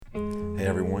Hey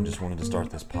everyone, just wanted to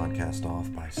start this podcast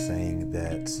off by saying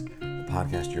that the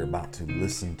podcast you're about to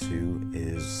listen to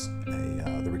is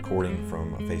the recording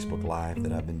from a Facebook Live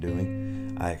that I've been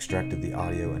doing. I extracted the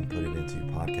audio and put it into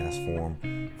podcast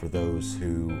form for those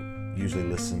who usually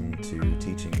listen to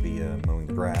teaching via mowing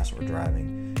the grass or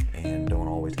driving and don't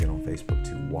always get on Facebook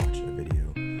to watch a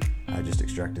video. I just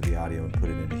extracted the audio and put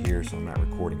it into here, so I'm not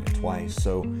recording it twice.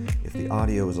 So if the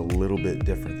audio is a little bit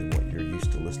different than what you're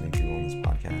used to listening to on this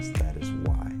podcast, that is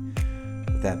why.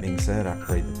 With that being said, I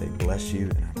pray that they bless you,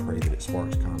 and I pray that it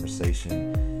sparks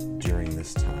conversation during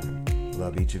this time.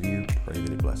 Love each of you. Pray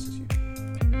that it blesses you.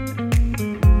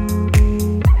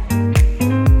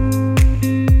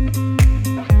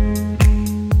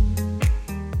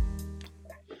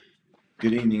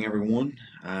 Good evening, everyone.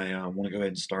 I want to go ahead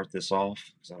and start this off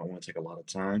because I don't want to take a lot of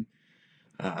time.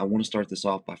 I want to start this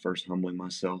off by first humbling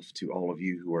myself to all of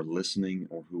you who are listening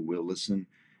or who will listen.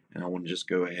 And I want to just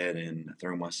go ahead and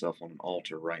throw myself on an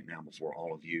altar right now before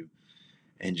all of you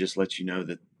and just let you know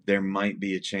that there might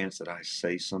be a chance that I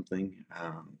say something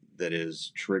that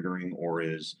is triggering or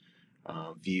is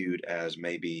viewed as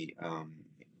maybe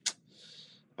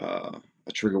a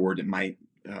trigger word that might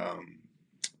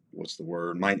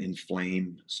might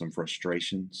inflame some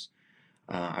frustrations.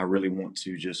 I really want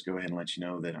to just go ahead and let you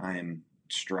know that I am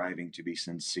striving to be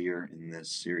sincere in this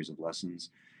series of lessons.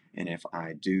 And if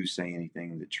I do say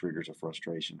anything that triggers a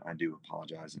frustration, I do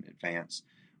apologize in advance.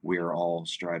 We are all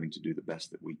striving to do the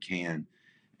best that we can.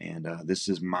 And this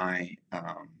is my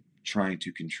trying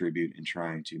to contribute and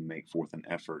trying to make forth an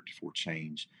effort for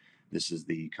change. This is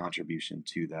the contribution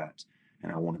to that.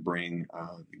 And I want to bring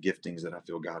the giftings that I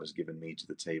feel God has given me to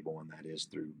the table, and that is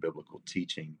through biblical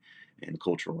teaching and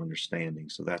cultural understanding.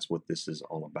 So that's what this is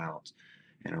all about.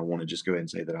 And I want to just go ahead and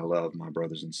say that I love my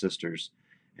brothers and sisters,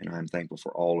 and I'm thankful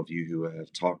for all of you who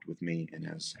have talked with me and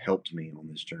has helped me on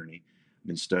this journey. I've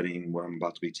been studying what I'm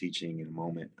about to be teaching in a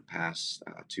moment the past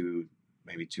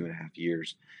maybe 2.5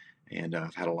 years, and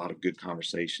I've had a lot of good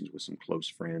conversations with some close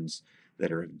friends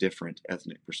that are of different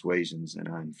ethnic persuasions, and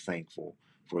I'm thankful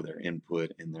for their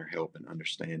input and their help and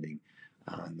understanding.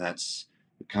 And that's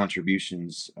the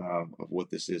contributions of what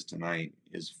this is tonight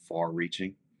is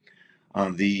far-reaching.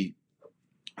 The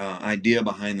idea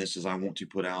behind this is I want to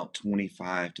put out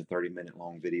 25 to 30 minute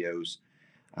long videos.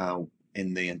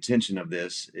 And the intention of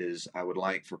this is I would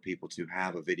like for people to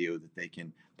have a video that they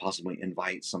can possibly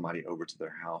invite somebody over to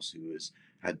their house who has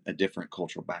had a different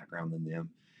cultural background than them,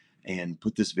 and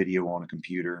put this video on a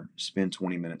computer, spend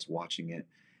 20 minutes watching it,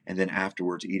 and then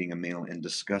afterwards eating a meal and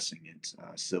discussing it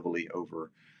civilly over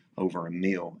a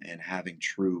meal and having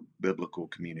true biblical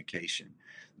communication.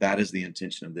 That is the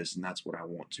intention of this, and that's what I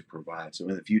want to provide. So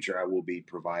in the future, I will be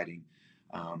providing,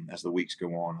 as the weeks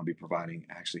go on, I'll be providing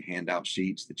actually handout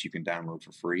sheets that you can download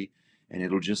for free, and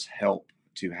it'll just help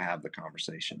to have the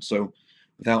conversation. So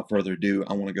without further ado,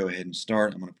 I want to go ahead and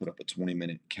start. I'm going to put up a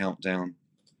 20-minute countdown.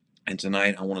 And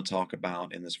tonight I want to talk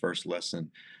about, in this first lesson,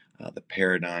 the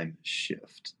paradigm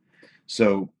shift.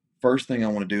 So first thing I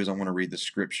want to do is I want to read the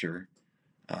scripture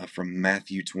from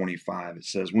Matthew 25. It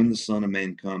says, "When the Son of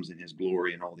Man comes in his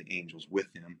glory and all the angels with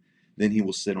him, then he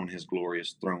will sit on his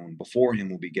glorious throne. Before him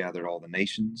will be gathered all the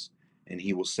nations, and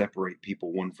he will separate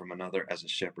people one from another as a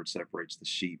shepherd separates the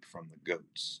sheep from the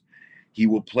goats. He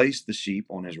will place the sheep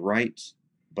on his right,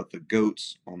 but the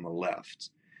goats on the left.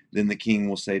 Then the king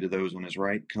will say to those on his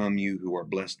right, 'Come, you who are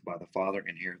blessed by the Father,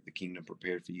 inherit the kingdom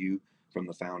prepared for you from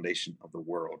the foundation of the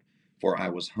world. For I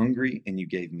was hungry, and you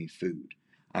gave me food.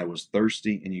 I was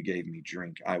thirsty, and you gave me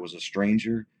drink. I was a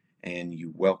stranger, and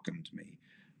you welcomed me.'"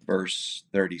 Verse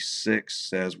 36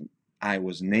 says, "I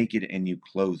was naked, and you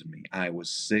clothed me. I was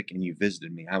sick, and you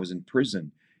visited me. I was in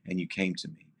prison, and you came to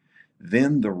me."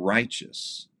 Then the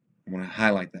righteous, I want to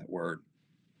highlight that word,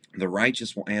 the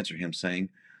righteous will answer him, saying,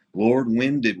 "Lord,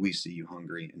 when did we see you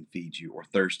hungry and feed you, or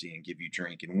thirsty and give you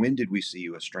drink? And when did we see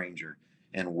you a stranger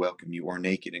and welcome you, or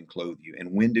naked and clothe you?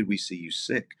 And when did we see you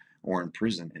sick or in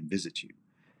prison and visit you?"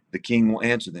 The king will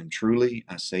answer them, "Truly,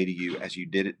 I say to you, as you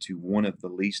did it to one of the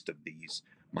least of these,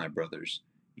 my brothers,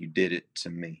 you did it to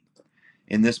me."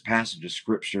 In this passage of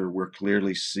scripture, we're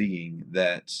clearly seeing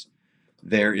that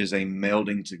there is a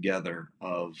melding together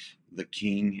of the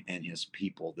king and his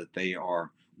people, that they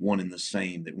are one and the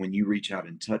same, that when you reach out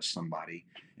and touch somebody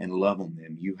and love on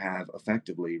them, you have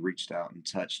effectively reached out and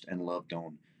touched and loved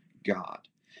on God.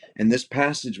 And this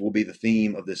passage will be the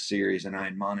theme of this series, and I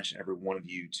admonish every one of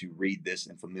you to read this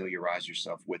and familiarize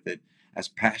yourself with it as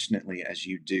passionately as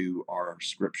you do our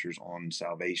scriptures on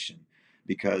salvation,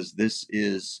 because this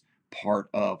is part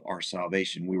of our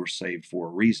salvation. We were saved for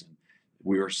a reason.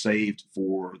 We are saved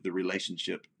for the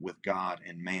relationship with God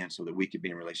and man so that we can be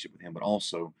in relationship with Him, but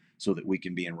also so that we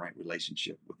can be in right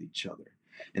relationship with each other.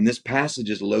 And this passage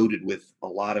is loaded with a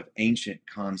lot of ancient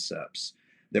concepts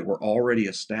that were already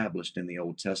established in the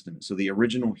Old Testament. So the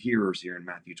original hearers here in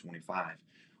Matthew 25,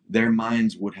 their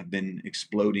minds would have been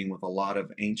exploding with a lot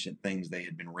of ancient things they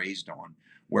had been raised on,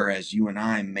 whereas you and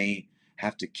I may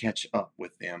have to catch up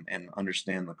with them and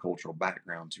understand the cultural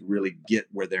background to really get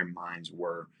where their minds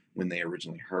were when they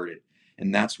originally heard it.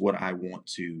 And that's what I want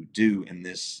to do in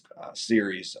this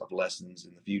series of lessons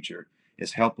in the future,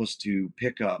 is help us to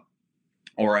pick up,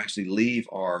 or actually leave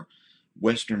our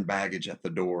Western baggage at the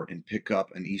door and pick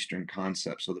up an Eastern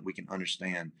concept so that we can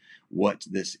understand what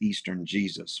this Eastern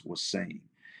Jesus was saying,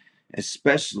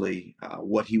 especially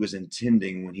what he was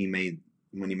intending when he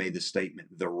made the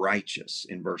statement, the righteous,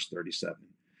 in verse 37.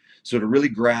 So to really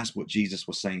grasp what Jesus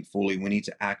was saying fully, we need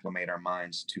to acclimate our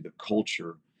minds to the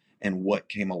culture and what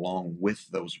came along with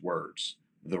those words,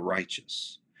 the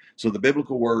righteous. So the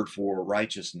biblical word for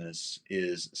righteousness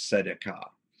is tzedakah,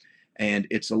 and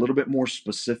it's a little bit more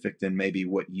specific than maybe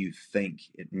what you think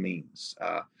it means.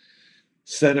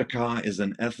 Tzedakah is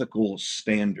an ethical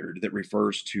standard that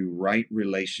refers to right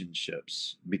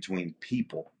relationships between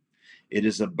people. It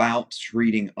is about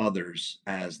treating others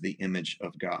as the image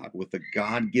of God with the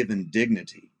God given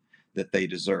dignity that they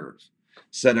deserve.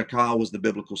 Tzedakah was the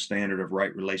biblical standard of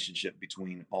right relationship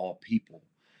between all people.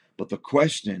 But the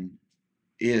question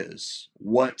is,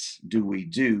 what do we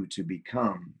do to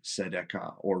become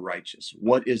tzedakah, or righteous?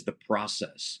 What is the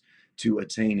process to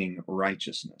attaining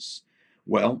righteousness?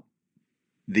 Well,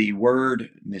 the word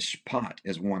mishpat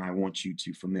is one I want you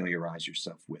to familiarize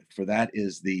yourself with, for that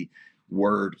is the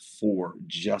word for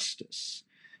justice.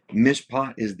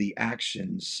 Mishpat is the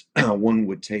actions one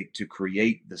would take to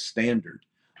create the standard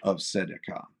of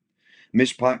tzedakah.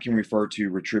 Mishpat can refer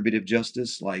to retributive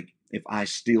justice, like if I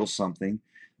steal something,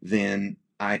 then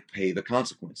I pay the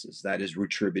consequences. That is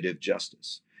retributive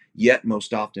justice. Yet,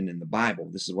 most often in the Bible,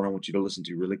 this is what I want you to listen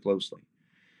to really closely.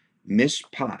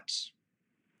 Mishpat,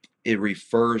 it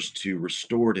refers to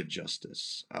restorative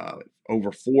justice.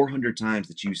 Over 400 times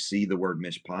that you see the word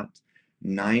mishpat,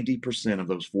 90% of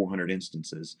those 400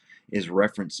 instances is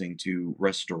referencing to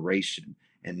restoration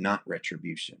and not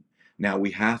retribution. Now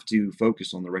we have to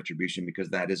focus on the retribution because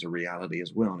that is a reality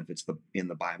as well. And if it's in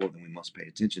the Bible, then we must pay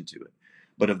attention to it.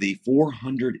 But of the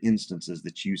 400 instances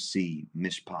that you see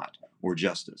mishpat, or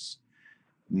justice,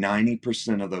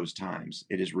 90% of those times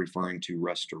it is referring to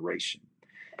restoration.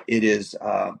 It is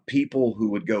people who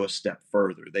would go a step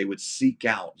further. They would seek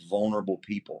out vulnerable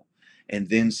people and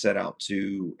then set out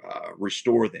to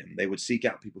restore them. They would seek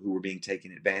out people who were being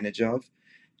taken advantage of,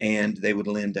 and they would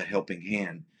lend a helping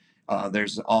hand.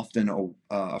 There's often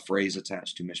a phrase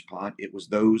attached to mishpat. It was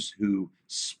those who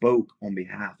spoke on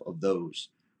behalf of those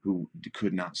who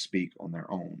could not speak on their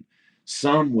own.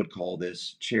 Some would call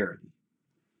this charity.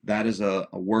 That is a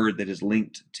word that is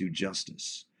linked to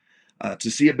justice.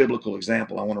 To see a biblical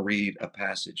example, I want to read a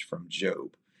passage from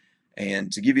Job.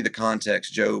 And to give you the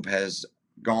context, Job has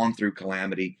gone through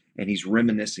calamity, and he's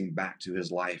reminiscing back to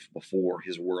his life before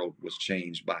his world was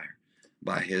changed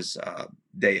by his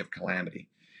day of calamity.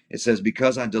 It says,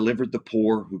 "Because I delivered the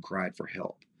poor who cried for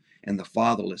help, and the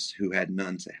fatherless who had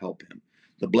none to help him.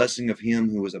 The blessing of him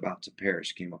who was about to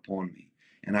perish came upon me,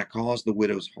 and I caused the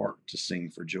widow's heart to sing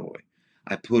for joy.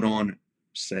 I put on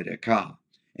tzedakah,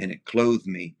 and it clothed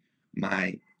me.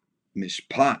 My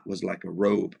mishpat was like a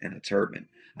robe and a turban.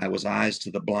 I was eyes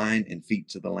to the blind and feet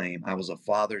to the lame. I was a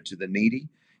father to the needy,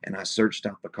 and I searched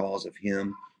out the cause of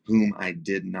him whom I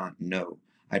did not know.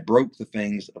 I broke the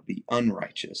fangs of the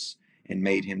unrighteous and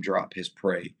made him drop his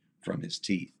prey from his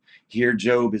teeth." Here,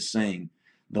 Job is saying,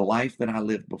 the life that I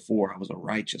lived before, I was a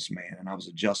righteous man and I was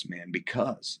a just man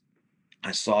because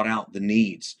I sought out the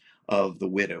needs of the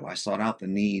widow. I sought out the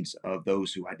needs of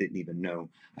those who I didn't even know.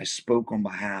 I spoke on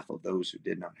behalf of those who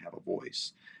did not have a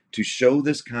voice. To show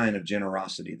this kind of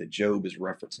generosity that Job is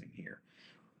referencing here,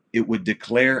 it would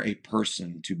declare a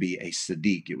person to be a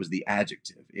Sadiq. It was the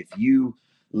adjective. If you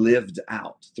lived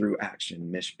out through action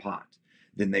mishpat,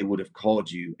 then they would have called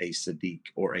you a Sadiq,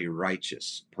 or a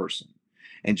righteous person.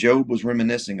 And Job was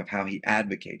reminiscing of how he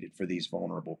advocated for these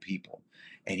vulnerable people.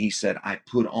 And he said, I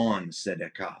put on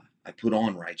tzedakah. I put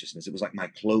on righteousness. It was like my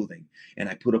clothing. And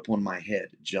I put upon my head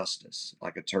justice,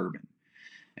 like a turban.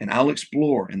 And I'll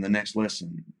explore in the next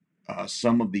lesson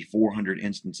some of the 400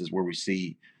 instances where we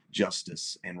see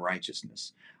justice and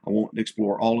righteousness. I won't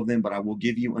explore all of them, but I will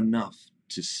give you enough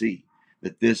to see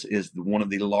that this is one of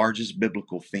the largest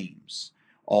biblical themes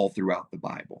all throughout the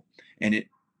Bible. And it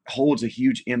holds a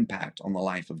huge impact on the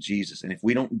life of Jesus. And if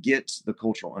we don't get the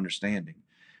cultural understanding,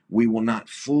 we will not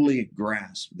fully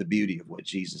grasp the beauty of what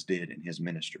Jesus did in his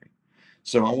ministry.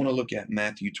 So I want to look at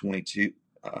Matthew 22,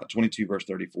 verse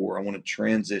 34. I want to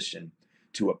transition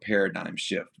to a paradigm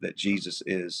shift that Jesus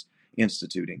is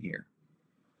instituting here.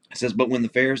 It says, "But when the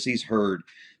Pharisees heard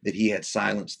that he had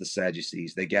silenced the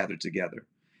Sadducees, they gathered together.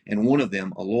 And one of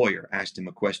them, a lawyer, asked him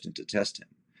a question to test him.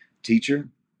 'Teacher,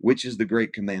 which is the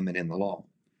great commandment in the law?'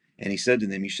 And he said to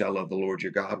them, 'You shall love the Lord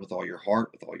your God with all your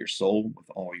heart, with all your soul, with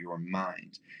all your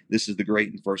mind. This is the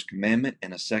great and first commandment,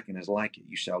 and a second is like it.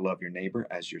 You shall love your neighbor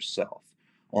as yourself.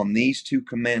 On these two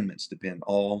commandments depend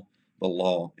all the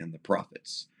law and the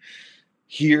prophets.'"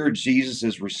 Here,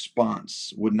 Jesus'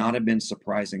 response would not have been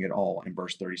surprising at all in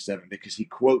verse 37, because he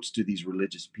quotes to these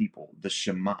religious people the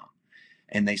Shema.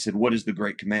 And they said, "What is the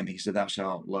great commandment?" He said, "Thou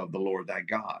shalt love the Lord thy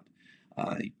God.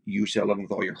 You shall love him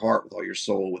with all your heart, with all your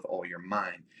soul, with all your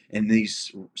mind." And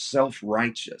these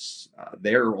self-righteous,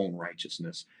 their own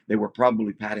righteousness, they were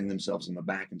probably patting themselves on the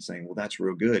back and saying, "Well, that's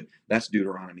real good. That's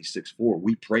Deuteronomy 6:4.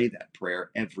 We pray that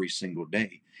prayer every single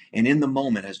day." And in the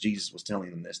moment, as Jesus was telling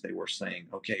them this, they were saying,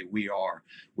 "Okay, we are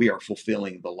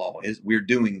fulfilling the law. We're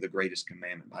doing the greatest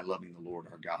commandment by loving the Lord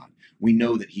our God. We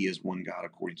know that He is one God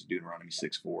according to Deuteronomy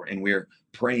 6:4, and we're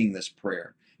praying this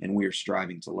prayer, and we are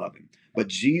striving to love Him." But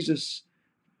Jesus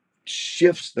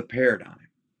shifts the paradigm,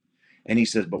 and He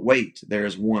says, "But wait, there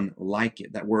is one like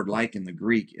it." That word "like" in the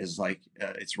Greek is like,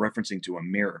 it's referencing to a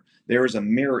mirror. There is a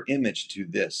mirror image to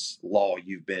this law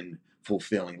you've been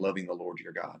fulfilling, loving the Lord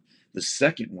your God. The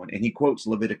second one, and He quotes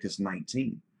Leviticus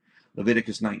 19.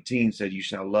 Leviticus 19 said, "You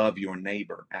shall love your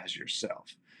neighbor as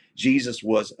yourself." Jesus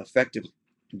was effectively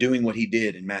doing what He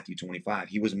did in Matthew 25.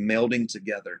 He was melding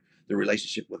together the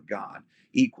relationship with God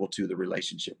equal to the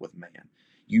relationship with man.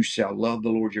 You shall love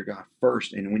the Lord your God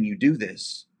first. And when you do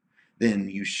this, then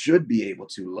you should be able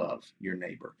to love your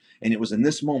neighbor. And it was in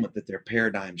this moment that their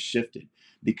paradigm shifted,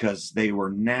 because they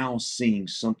were now seeing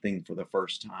something for the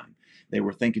first time. They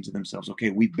were thinking to themselves, okay,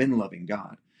 we've been loving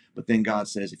God. But then God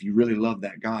says, if you really love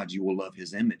that God, you will love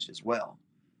his image as well,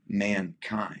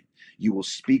 mankind. You will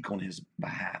speak on his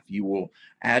behalf. You will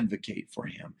advocate for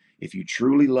him. If you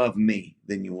truly love me,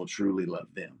 then you will truly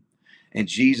love them. And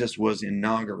Jesus was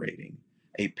inaugurating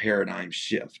a paradigm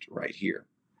shift right here.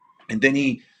 And then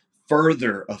he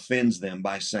further offends them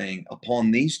by saying,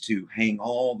 "Upon these two hang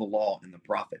all the law and the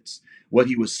prophets." What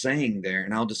he was saying there,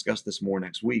 and I'll discuss this more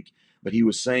next week, but he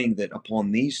was saying that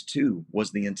upon these two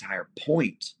was the entire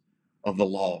point of the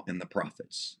law and the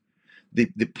prophets. The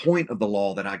point of the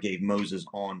law that I gave Moses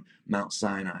on Mount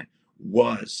Sinai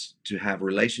was to have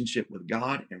relationship with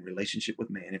God and relationship with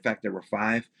man. In fact, there were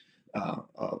five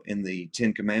in the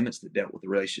Ten Commandments that dealt with the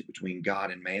relationship between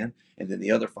God and man, and then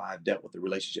the other five dealt with the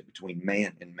relationship between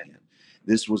man and man.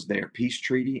 This was their peace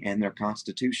treaty and their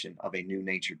constitution of a new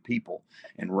natured people.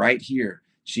 And right here,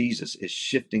 Jesus is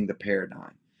shifting the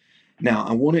paradigm. Now,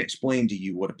 I want to explain to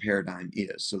you what a paradigm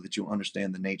is so that you'll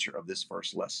understand the nature of this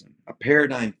first lesson. A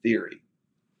paradigm theory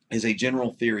is a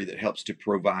general theory that helps to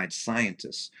provide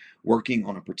scientists working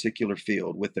on a particular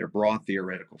field with their broad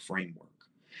theoretical framework.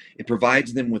 It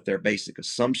provides them with their basic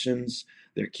assumptions,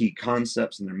 their key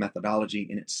concepts, and their methodology,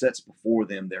 and it sets before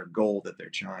them their goal that they're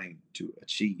trying to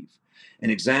achieve.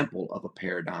 An example of a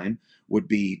paradigm would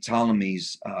be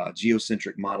Ptolemy's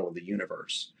geocentric model of the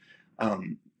universe.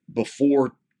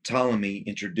 Before Ptolemy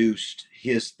introduced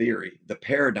his theory, the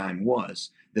paradigm was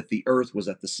that the earth was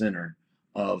at the center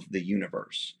of the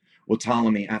universe. Well,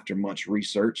 Ptolemy, after much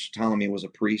research, Ptolemy was a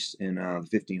priest in the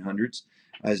 1500s.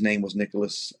 His name was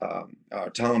Nicholas.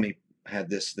 Ptolemy had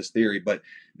this theory, but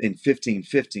in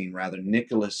 1515, rather,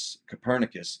 Nicholas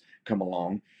Copernicus come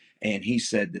along, and he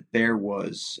said that there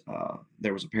was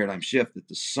a paradigm shift, that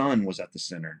the sun was at the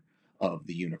center of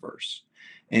the universe.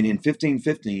 And in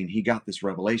 1515, he got this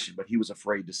revelation, but he was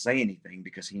afraid to say anything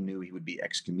because he knew he would be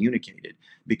excommunicated,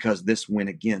 because this went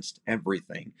against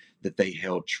everything that they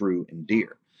held true and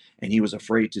dear. And he was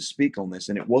afraid to speak on this.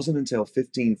 And it wasn't until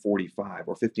 1545,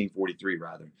 or 1543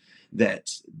 rather,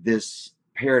 that this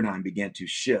paradigm began to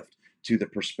shift to the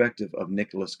perspective of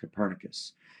Nicholas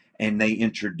Copernicus. And they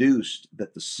introduced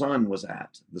that the sun was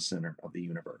at the center of the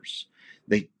universe.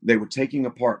 They were taking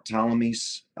apart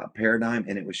Ptolemy's paradigm,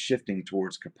 and it was shifting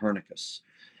towards Copernicus.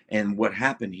 And what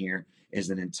happened here is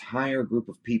an entire group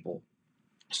of people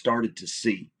started to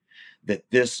see that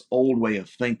this old way of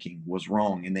thinking was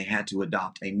wrong, and they had to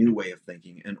adopt a new way of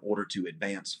thinking in order to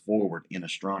advance forward in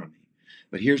astronomy.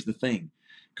 But here's the thing: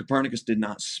 Copernicus did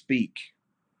not speak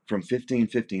from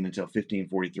 1515 until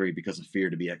 1543 because of fear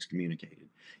to be excommunicated.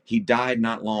 He died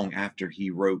not long after he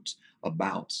wrote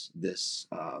about this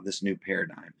new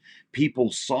paradigm.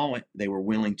 People saw it; they were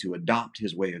willing to adopt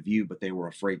his way of view, but they were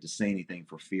afraid to say anything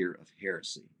for fear of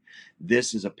heresy.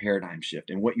 This is a paradigm shift,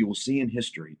 and what you will see in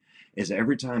history is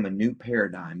every time a new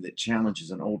paradigm that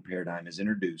challenges an old paradigm is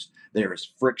introduced, there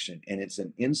is friction, and it's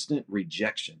an instant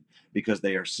rejection because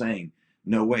they are saying,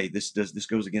 no way, this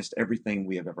goes against everything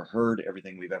we have ever heard,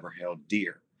 everything we've ever held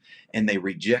dear. And they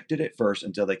reject it at first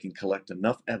until they can collect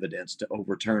enough evidence to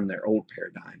overturn their old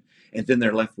paradigm. And then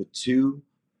they're left with two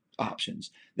options.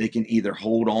 They can either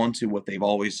hold on to what they've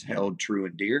always held true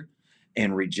and dear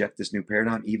and reject this new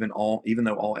paradigm, even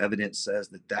though all evidence says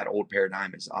that that old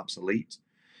paradigm is obsolete,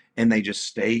 and they just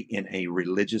stay in a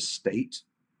religious state,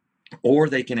 or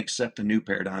they can accept a new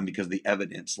paradigm because the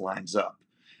evidence lines up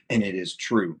and it is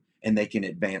true and they can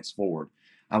advance forward.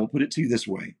 I will put it to you this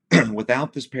way: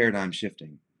 without this paradigm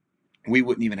shifting, we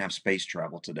wouldn't even have space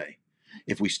travel today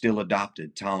if we still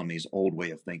adopted Ptolemy's old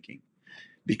way of thinking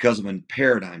because of a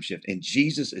paradigm shift. And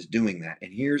Jesus is doing that.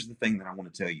 And here's the thing that I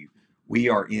want to tell you: we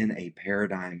are in a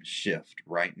paradigm shift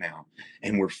right now,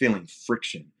 and we're feeling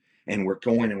friction, and we're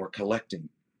going and we're collecting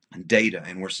data,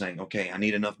 and we're saying, okay, I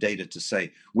need enough data to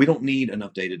say, we don't need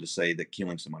enough data to say that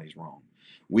killing somebody is wrong.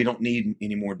 We don't need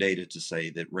any more data to say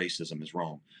that racism is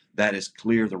wrong. That is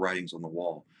clear, the writings on the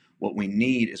wall. What we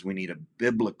need is we need a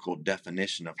biblical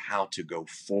definition of how to go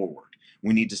forward.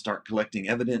 We need to start collecting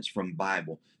evidence from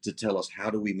Bible to tell us how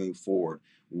do we move forward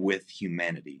with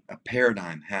humanity. A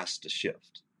paradigm has to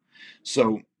shift.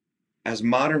 So as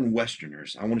modern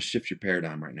Westerners, I want to shift your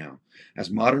paradigm right now. As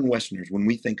modern Westerners, when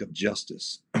we think of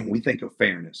justice, we think of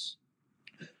fairness.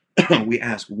 We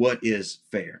ask, what is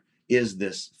fair? Is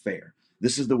this fair?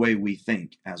 This is the way we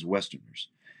think as Westerners.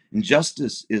 And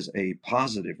justice is a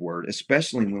positive word,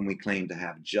 especially when we claim to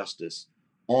have justice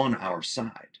on our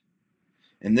side.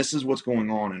 And this is what's going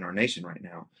on in our nation right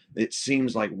now. It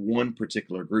seems like one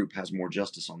particular group has more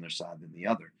justice on their side than the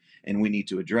other, and we need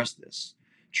to address this.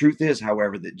 Truth is,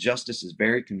 however, that justice is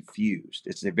very confused.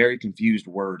 It's a very confused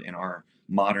word in our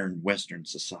modern Western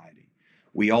society.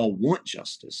 We all want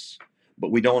justice,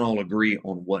 but we don't all agree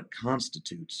on what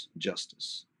constitutes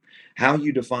justice. How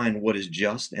you define what is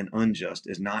just and unjust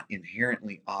is not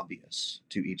inherently obvious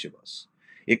to each of us.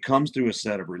 It comes through a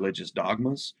set of religious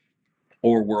dogmas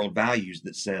or world values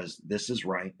that says this is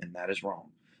right and that is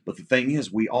wrong. But the thing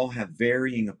is, we all have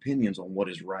varying opinions on what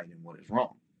is right and what is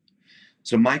wrong.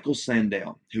 So Michael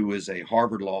Sandel, who is a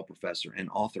Harvard law professor and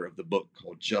author of the book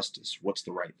called Justice: What's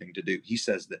the Right Thing to Do? He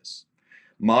says this: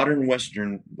 the modern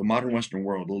Western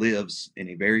world lives in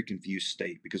a very confused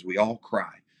state because we all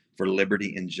cry for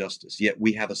liberty and justice. Yet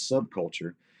we have a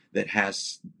subculture that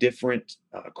has different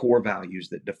core values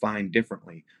that define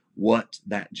differently what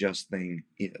that just thing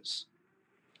is.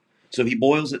 So he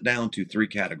boils it down to three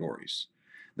categories.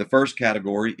 The first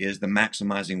category is the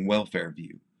maximizing welfare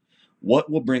view.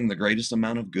 What will bring the greatest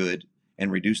amount of good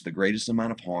and reduce the greatest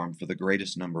amount of harm for the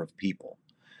greatest number of people?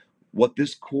 What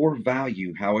this core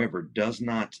value, however, does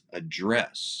not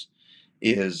address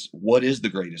is what is the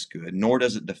greatest good, nor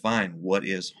does it define what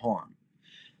is harm.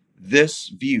 This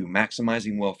view,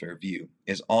 maximizing welfare view,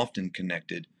 is often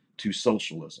connected to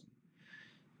socialism.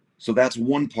 So that's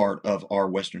one part of our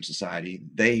Western society.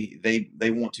 They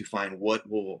want to find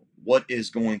what is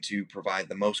going to provide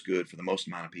the most good for the most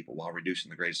amount of people while reducing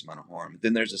the greatest amount of harm.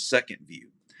 Then there's a second view.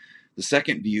 The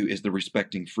second view is the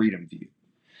respecting freedom view.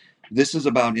 This is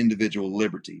about individual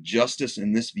liberty. Justice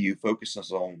in this view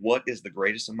focuses on what is the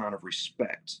greatest amount of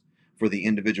respect for the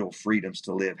individual freedoms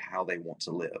to live how they want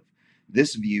to live.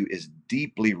 This view is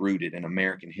deeply rooted in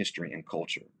American history and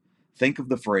culture. Think of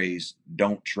the phrase,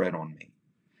 "don't tread on me."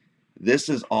 This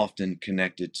is often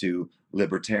connected to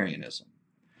libertarianism.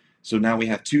 So now we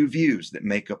have two views that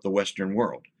make up the Western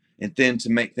world. And then to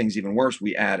make things even worse,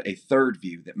 we add a third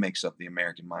view that makes up the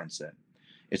American mindset.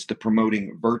 It's the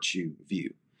promoting virtue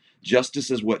view.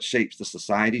 Justice is what shapes the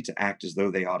society to act as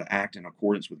though they ought to act in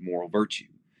accordance with moral virtue.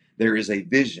 There is a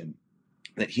vision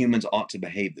that humans ought to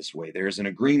behave this way. There is an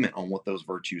agreement on what those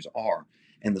virtues are,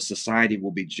 and the society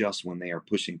will be just when they are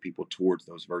pushing people towards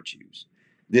those virtues.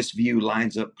 This view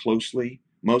lines up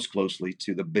most closely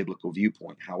to the biblical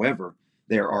viewpoint. However,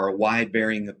 there are wide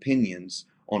varying opinions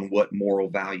on what moral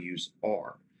values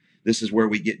are. This is where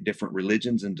we get different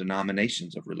religions and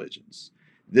denominations of religions.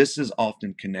 This is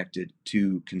often connected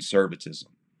to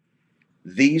conservatism.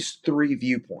 These three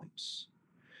viewpoints,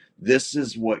 this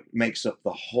is what makes up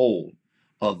the whole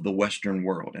of the Western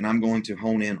world, and I'm going to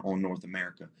hone in on North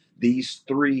America. These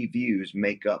three views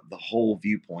make up the whole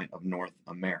viewpoint of North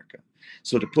America.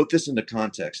 So, to put this into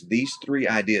context, these three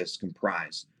ideas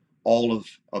comprise all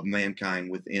of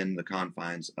mankind within the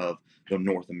confines of the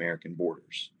North American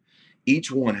borders.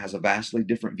 Each one has a vastly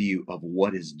different view of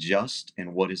what is just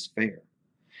and what is fair.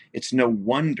 It's no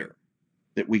wonder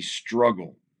that we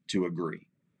struggle to agree,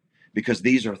 because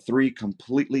these are three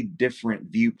completely different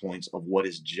viewpoints of what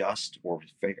is just or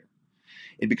fair.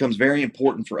 It becomes very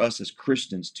important for us as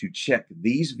Christians to check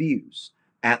these views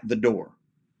at the door.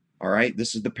 All right,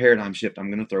 this is the paradigm shift I'm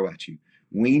going to throw at you.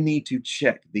 We need to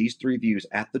check these three views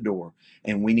at the door,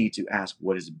 and we need to ask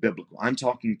what is biblical. I'm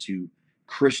talking to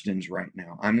Christians right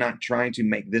now. I'm not trying to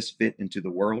make this fit into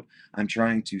the world. I'm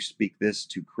trying to speak this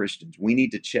to Christians. We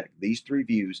need to check these three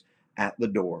views at the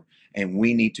door, and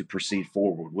we need to proceed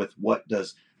forward with what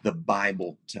does the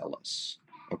Bible tell us.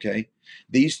 Okay,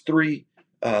 these three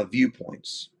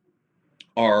viewpoints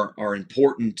are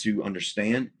important to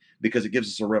understand, because it gives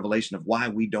us a revelation of why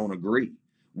we don't agree,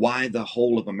 why the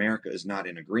whole of America is not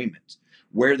in agreement.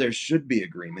 Where there should be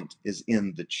agreement is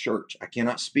in the church. I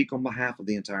cannot speak on behalf of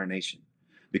the entire nation,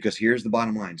 because here's the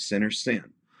bottom line: sinners sin.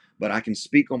 But I can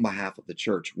speak on behalf of the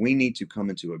church. We need to come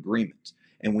into agreement,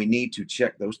 and we need to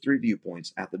check those three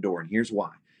viewpoints at the door. And here's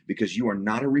why: because you are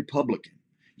not a Republican,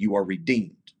 you are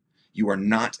redeemed. You are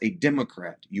not a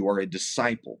Democrat, you are a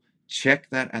disciple. Check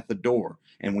that at the door,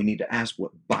 and we need to ask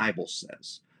what Bible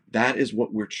says. That is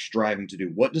what we're striving to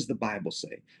do. What does the Bible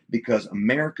say? Because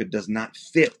America does not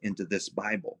fit into this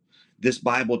Bible. This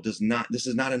Bible does not, this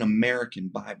is not an American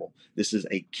Bible. This is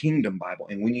a kingdom Bible,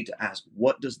 and we need to ask,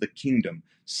 what does the kingdom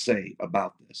say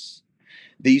about this?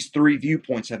 These three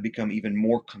viewpoints have become even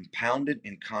more compounded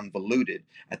and convoluted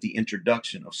at the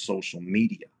introduction of social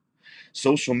media.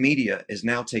 Social media is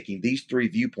now taking these three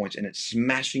viewpoints and it's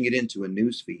smashing it into a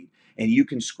news feed. And you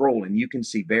can scroll and you can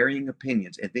see varying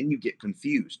opinions, and then you get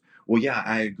confused. Well, yeah,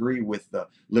 I agree with the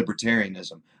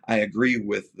libertarianism. I agree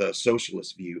with the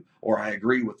socialist view, or I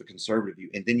agree with the conservative view.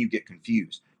 And then you get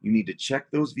confused. You need to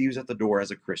check those views at the door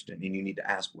as a Christian, and you need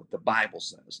to ask what the Bible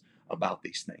says about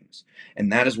these things.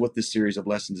 And that is what this series of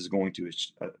lessons is going to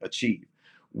achieve.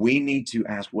 We need to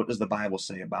ask, what does the Bible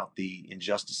say about the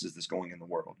injustices that's going in the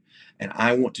world? And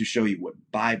I want to show you what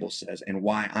Bible says and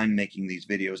why I'm making these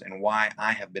videos and why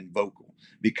I have been vocal.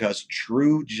 Because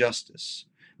true justice,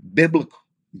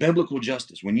 biblical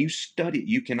justice, when you study it,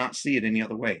 you cannot see it any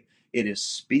other way. It is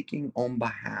speaking on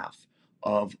behalf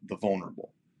of the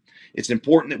vulnerable. It's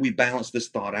important that we balance this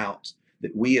thought out,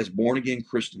 that we as born again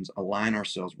Christians align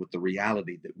ourselves with the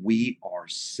reality that we are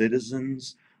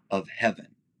citizens of heaven.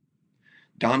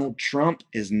 Donald Trump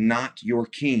is not your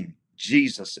king.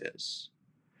 Jesus is.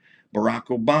 Barack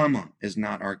Obama is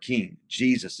not our king.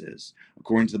 Jesus is.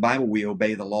 According to the Bible, we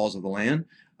obey the laws of the land.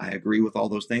 I agree with all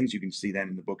those things. You can see that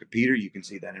in the book of Peter. You can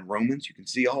see that in Romans. You can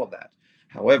see all of that.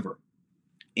 However,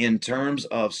 in terms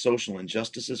of social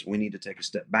injustices, we need to take a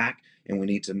step back, and we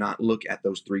need to not look at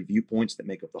those three viewpoints that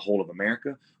make up the whole of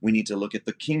America. We need to look at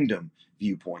the kingdom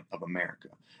viewpoint of America.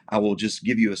 I will just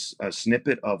give you a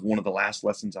snippet of one of the last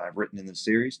lessons I've written in this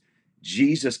series.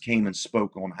 Jesus came and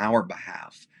spoke on our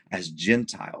behalf as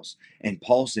Gentiles. And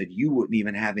Paul said, you wouldn't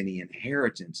even have any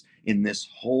inheritance in this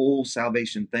whole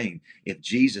salvation thing if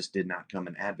Jesus did not come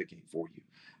and advocate for you.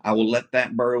 I will let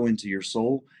that burrow into your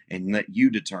soul and let you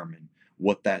determine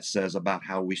what that says about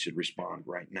how we should respond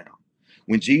right now.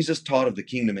 When Jesus taught of the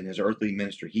kingdom in his earthly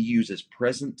ministry, he uses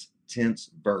present tense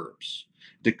verbs,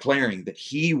 declaring that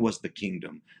he was the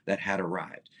kingdom that had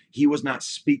arrived. He was not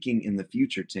speaking in the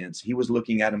future tense. He was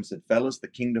looking at him and said, fellas, the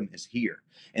kingdom is here.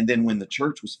 And then when the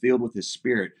church was filled with his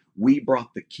spirit, we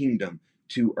brought the kingdom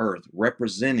to earth,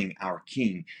 representing our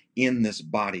king in this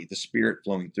body, the spirit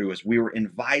flowing through us. We were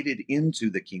invited into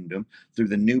the kingdom through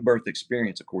the new birth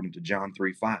experience, according to John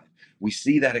 3:5. We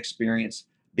see that experience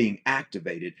being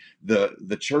activated.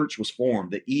 The church was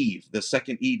formed, the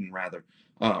second Eden rather,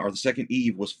 or the second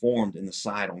Eve was formed in the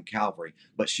side on Calvary,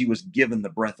 but she was given the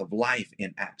breath of life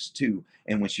in Acts 2.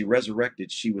 And when she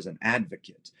resurrected, she was an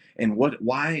advocate. And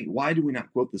why do we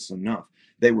not quote this enough?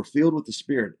 They were filled with the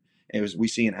Spirit, as we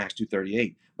see in Acts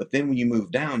 2:38. But then when you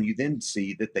move down, you then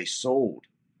see that they sold,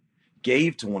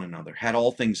 gave to one another, had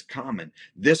all things common.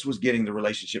 This was getting the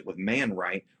relationship with man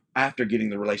right after getting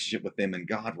the relationship with them and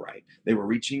God right. They were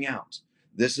reaching out.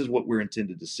 This is what we're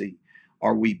intended to see.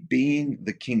 Are we being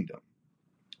the kingdom?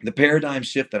 The paradigm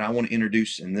shift that I want to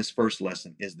introduce in this first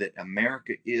lesson is that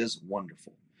America is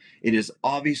wonderful. It has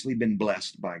obviously been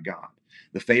blessed by God.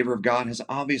 The favor of God has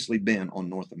obviously been on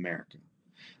North America.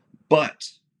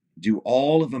 But do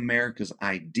all of America's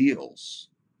ideals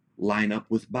line up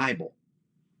with Bible?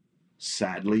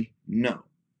 Sadly, no.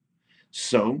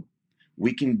 So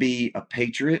we can be a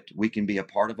patriot, we can be a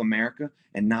part of America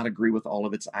and not agree with all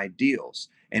of its ideals.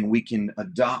 And we can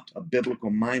adopt a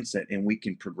biblical mindset and we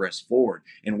can progress forward.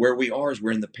 And where we are is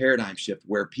we're in the paradigm shift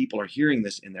where people are hearing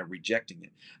this and they're rejecting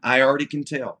it. I already can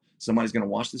tell somebody's going to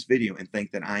watch this video and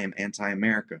think that I am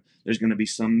anti-America. There's going to be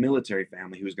some military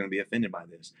family who's going to be offended by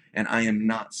this. And I am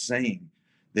not saying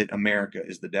that America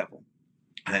is the devil.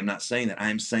 I am not saying that. I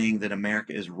am saying that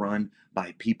America is run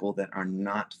by people that are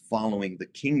not following the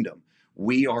kingdom.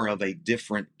 We are of a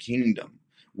different kingdom.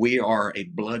 We are a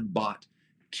blood-bought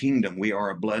kingdom. We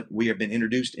have been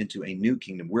introduced into a new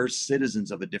kingdom. We're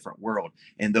citizens of a different world.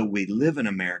 And though we live in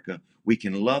America, we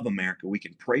can love America, we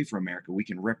can pray for America, we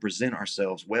can represent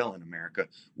ourselves well in America.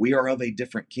 We are of a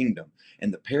different kingdom.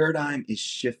 And the paradigm is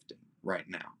shifting right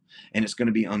now. And it's going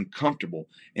to be uncomfortable,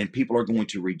 and people are going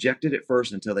to reject it at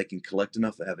first until they can collect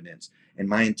enough evidence. And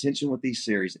my intention with these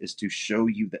series is to show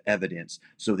you the evidence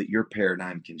so that your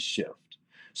paradigm can shift.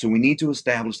 So we need to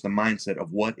establish the mindset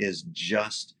of what is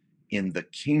just in the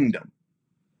kingdom.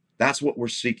 That's what we're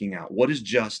seeking out. What is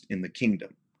just in the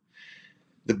kingdom?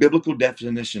 The biblical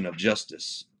definition of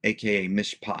justice, aka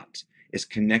mishpat, is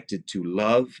connected to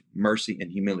love, mercy,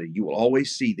 and humility. You will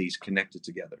always see these connected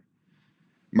together.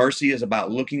 Mercy is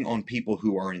about looking on people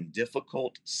who are in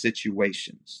difficult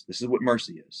situations. This is what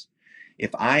mercy is.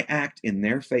 If I act in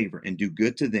their favor and do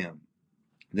good to them,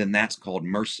 then that's called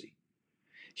mercy.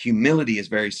 Humility is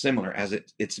very similar, as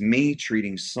it's me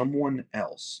treating someone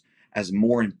else as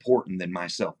more important than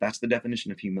myself. That's the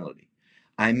definition of humility.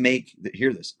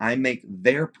 Hear this, I make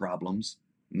their problems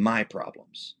my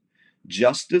problems.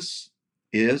 Justice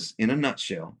is, in a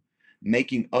nutshell,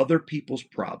 making other people's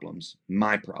problems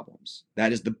my problems.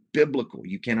 That is the biblical.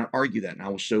 You cannot argue that, and I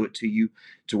will show it to you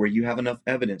to where you have enough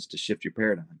evidence to shift your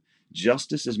paradigm.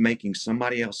 Justice is making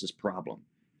somebody else's problem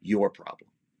your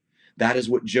problem. That is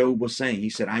what Job was saying.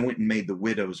 He said, I went and made the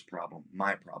widow's problem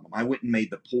my problem. I went and made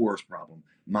the poor's problem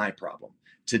my problem.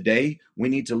 Today, we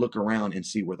need to look around and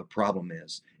see where the problem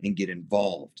is and get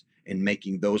involved in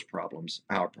making those problems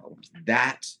our problems.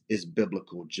 That is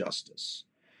biblical justice,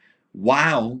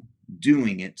 while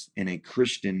doing it in a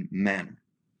Christian manner.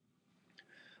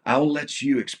 I'll let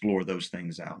you explore those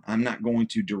things out. I'm not going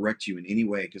to direct you in any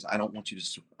way because I don't want you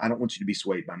to be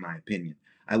swayed by my opinion.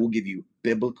 I will give you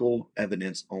biblical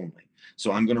evidence only.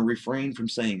 So I'm going to refrain from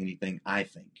saying anything I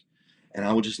think, and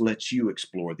I will just let you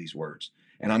explore these words.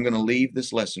 And I'm going to leave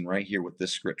this lesson right here with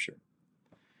this scripture.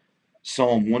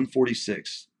 Psalm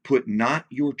 146, put not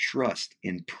your trust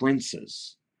in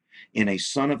princes, in a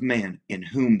son of man in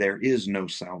whom there is no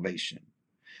salvation.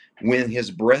 When his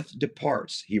breath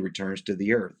departs, he returns to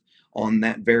the earth. On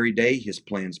that very day, his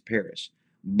plans perish.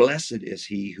 Blessed is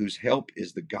he whose help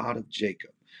is the God of Jacob,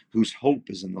 whose hope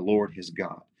is in the Lord his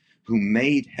God, who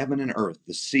made heaven and earth,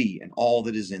 the sea, and all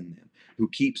that is in them, who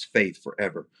keeps faith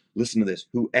forever. Listen to this,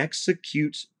 who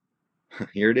executes,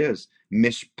 here it is,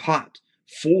 mishpat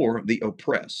for the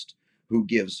oppressed, who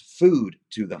gives food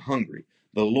to the hungry.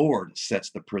 The Lord sets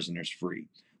the prisoners free.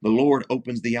 The Lord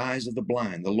opens the eyes of the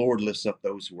blind. The Lord lifts up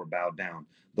those who are bowed down.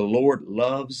 The Lord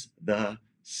loves the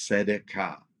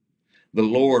tzedakah. The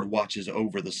Lord watches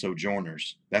over the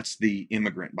sojourners. That's the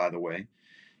immigrant, by the way.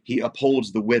 He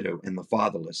upholds the widow and the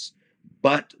fatherless,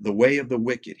 but the way of the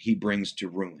wicked he brings to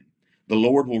ruin. The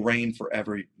Lord will reign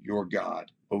forever, your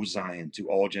God, O Zion, to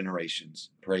all generations.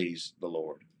 Praise the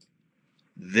Lord.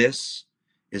 This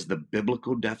is the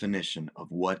biblical definition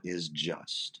of what is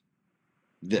just.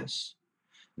 This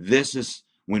is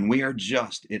when we are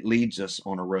just, it leads us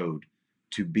on a road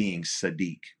to being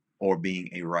Sadiq, or being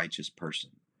a righteous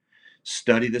person.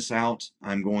 Study this out.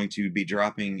 I'm going to be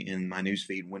dropping in my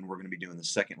newsfeed when we're going to be doing the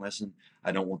second lesson.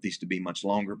 I don't want these to be much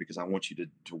longer because I want you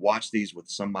to watch these with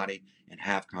somebody and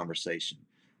have conversation.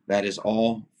 That is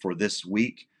all for this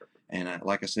week. And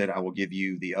like I said, I will give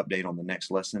you the update on the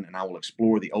next lesson, and I will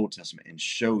explore the Old Testament and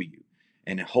show you.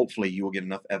 And hopefully you will get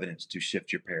enough evidence to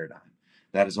shift your paradigm.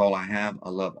 That is all I have. I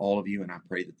love all of you, and I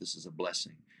pray that this is a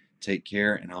blessing. Take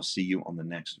care, and I'll see you on the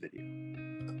next video.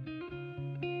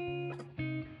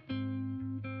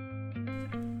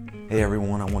 Hey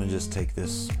everyone, I want to just take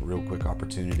this real quick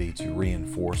opportunity to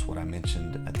reinforce what I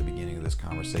mentioned at the beginning of this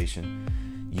conversation.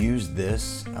 Use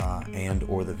this and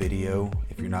or the video.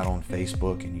 If you're not on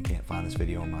Facebook and you can't find this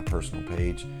video on my personal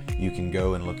page, you can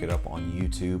go and look it up on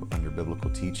YouTube under Biblical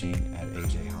Teaching at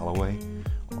AJ Holloway.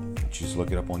 Just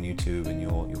look it up on YouTube and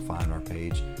you'll find our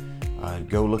page.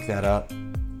 Go look that up.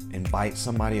 Invite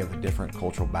somebody of a different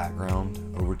cultural background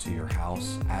over to your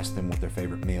house. Ask them what their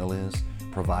favorite meal is.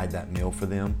 Provide that meal for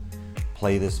them.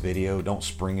 Play this video. Don't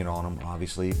spring it on them,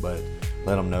 obviously, but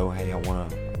let them know, hey, I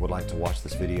want would like to watch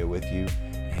this video with you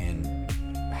and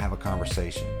have a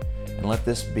conversation. And let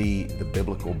this be the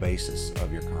biblical basis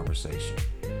of your conversation.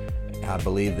 I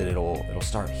believe that it'll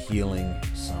start healing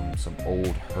some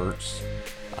old hurts.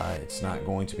 It's not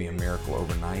going to be a miracle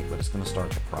overnight, but it's going to start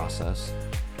the process.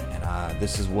 And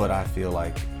this is what I feel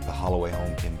like the Holloway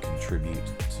home can contribute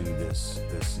to this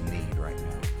need right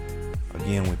now.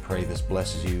 Again, we pray this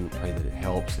blesses you, pray that it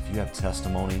helps. If you have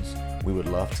testimonies, we would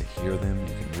love to hear them.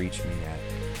 You can reach me at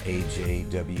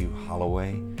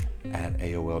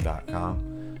ajwholloway@aol.com.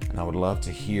 And I would love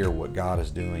to hear what God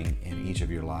is doing in each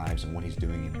of your lives and what He's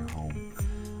doing in your home.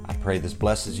 I pray this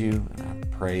blesses you, and I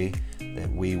pray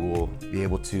that we will be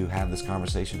able to have this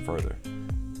conversation further.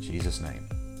 In Jesus' name.